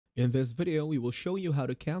In this video, we will show you how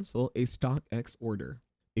to cancel a StockX order.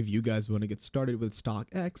 If you guys want to get started with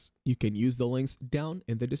StockX, you can use the links down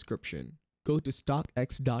in the description. Go to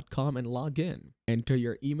stockx.com and log in. Enter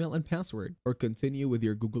your email and password or continue with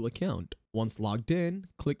your Google account. Once logged in,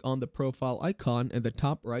 click on the profile icon in the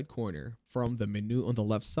top right corner. From the menu on the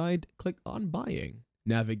left side, click on Buying.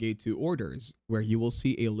 Navigate to Orders, where you will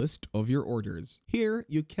see a list of your orders. Here,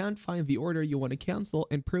 you can find the order you want to cancel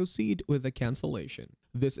and proceed with the cancellation.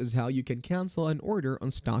 This is how you can cancel an order on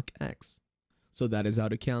StockX. So that is how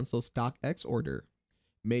to cancel StockX order.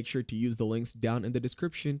 Make sure to use the links down in the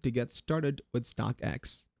description to get started with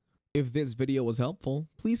StockX. If this video was helpful,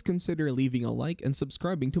 please consider leaving a like and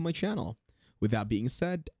subscribing to my channel. With that being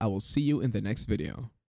said, I will see you in the next video.